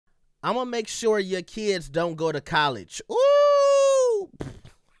I'm gonna make sure your kids don't go to college. Ooh!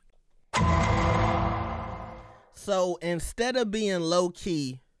 So instead of being low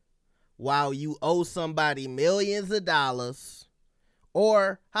key while you owe somebody millions of dollars,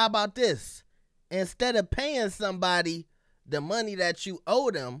 or how about this? Instead of paying somebody the money that you owe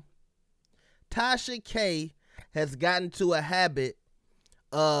them, Tasha K has gotten to a habit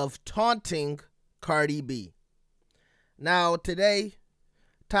of taunting Cardi B. Now, today,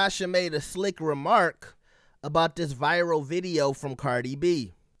 Tasha made a slick remark about this viral video from Cardi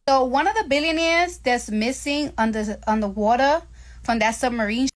B. So one of the billionaires that's missing on the water from that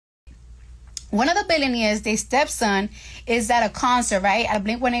submarine, one of the billionaires, their stepson, is at a concert, right? At a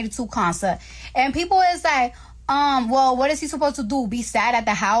Blink-182 concert. And people is like, well, what is he supposed to do? Be sad at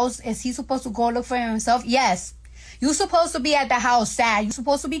the house? Is he supposed to go look for himself? Yes. You're supposed to be at the house sad. You're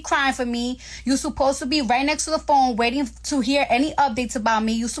supposed to be crying for me. You're supposed to be right next to the phone waiting to hear any updates about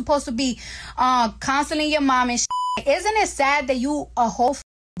me. You're supposed to be counseling your mom and shit. Isn't it sad that you a whole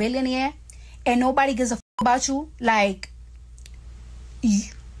billionaire and nobody gives a about you? Like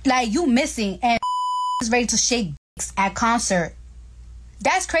you missing and is ready to shake dicks at concert.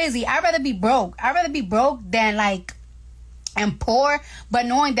 That's crazy. I'd rather be broke. I'd rather be broke than and poor, but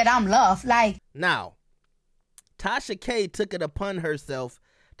knowing that I'm loved. Now, Tasha K took it upon herself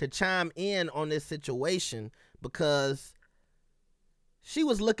to chime in on this situation because she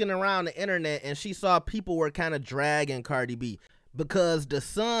was looking around the internet and she saw people were kind of dragging Cardi B because the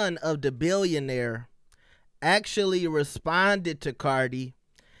son of the billionaire actually responded to Cardi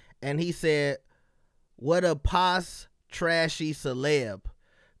and he said, "What a pos trashy celeb.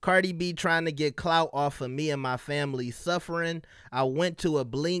 Cardi B trying to get clout off of me and my family suffering. I went to a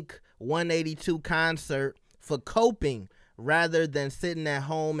Blink-182 concert for coping rather than sitting at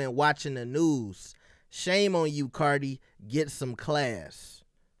home and watching the news. Shame on you, Cardi. Get some class."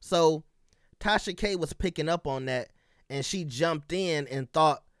 So Tasha K was picking up on that and she jumped in and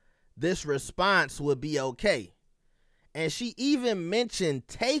thought this response would be okay. And she even mentioned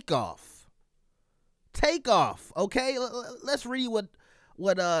Takeoff. Takeoff, okay? Let's read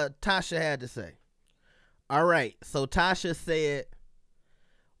what Tasha had to say. All right, so Tasha said,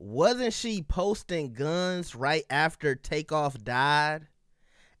 wasn't she posting guns right after Takeoff died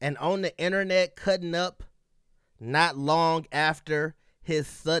and on the internet cutting up not long after his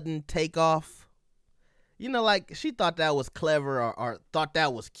sudden takeoff? You know, like she thought that was clever or thought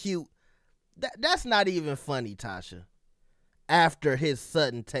that was cute. That's not even funny, Tasha. After his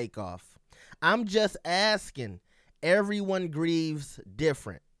sudden takeoff. I'm just asking. Everyone grieves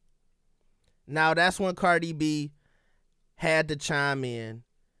different. Now, that's when Cardi B had to chime in.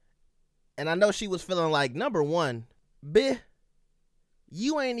 And I know she was feeling like, number one, bitch,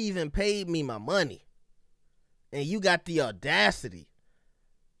 you ain't even paid me my money. And you got the audacity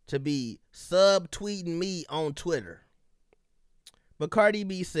to be subtweeting me on Twitter. But Cardi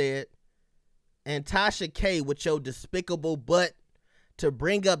B said, and Tasha K with your despicable butt to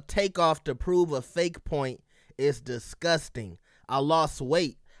bring up Takeoff to prove a fake point is disgusting. I lost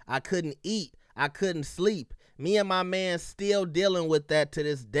weight. I couldn't eat. I couldn't sleep. Me and my man still dealing with that to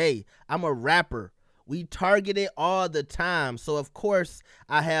this day. I'm a rapper. We target it all the time. So, of course,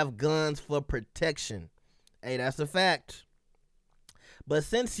 I have guns for protection. Hey, that's a fact. But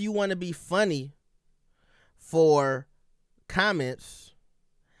since you want to be funny for comments,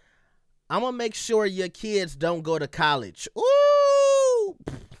 I'm going to make sure your kids don't go to college. Ooh!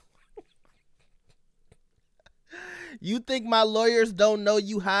 You think my lawyers don't know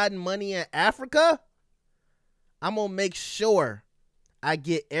you hiding money in Africa? I'm going to make sure I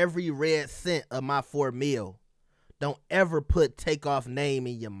get every red cent of my $4 million. Don't ever put Takeoff name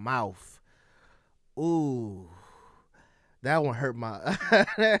in your mouth. Ooh. That one hurt my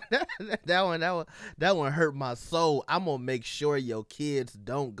that one hurt my soul. I'm going to make sure your kids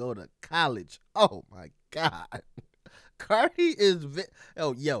don't go to college. Oh my God. Cardi is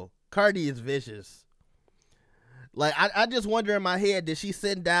Cardi is vicious. Like, I just wonder in my head, did she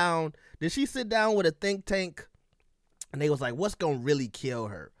sit down with a think tank and they was like, what's going to really kill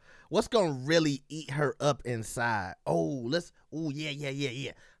her? What's going to really eat her up inside?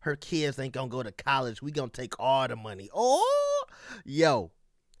 Yeah. Her kids ain't going to go to college. We going to take all the money.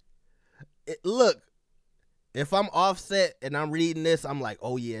 Look, if I'm Offset and I'm reading this, I'm like,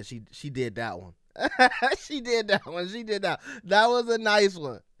 oh yeah, she did that one. She did that one. That was a nice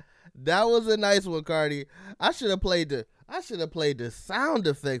one. That was a nice one, Cardi. I should have played the sound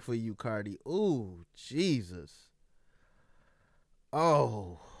effect for you, Cardi. Ooh, Jesus.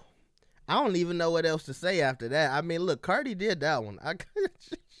 Oh, I don't even know what else to say after that. I mean, look, Cardi did that one.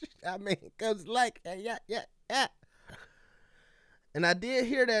 Cause yeah. And I did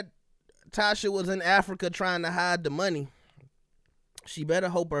hear that Tasha was in Africa trying to hide the money. She better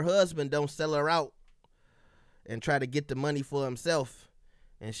hope her husband don't sell her out and try to get the money for himself,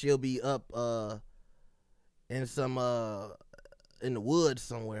 and she'll be up in some in the woods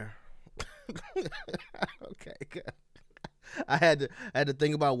somewhere. Okay, good. I had to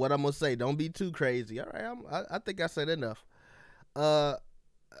think about what I'm gonna say. Don't be too crazy. All right, I think I said enough.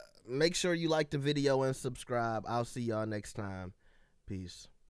 Make sure you like the video and subscribe. I'll see y'all next time. Peace.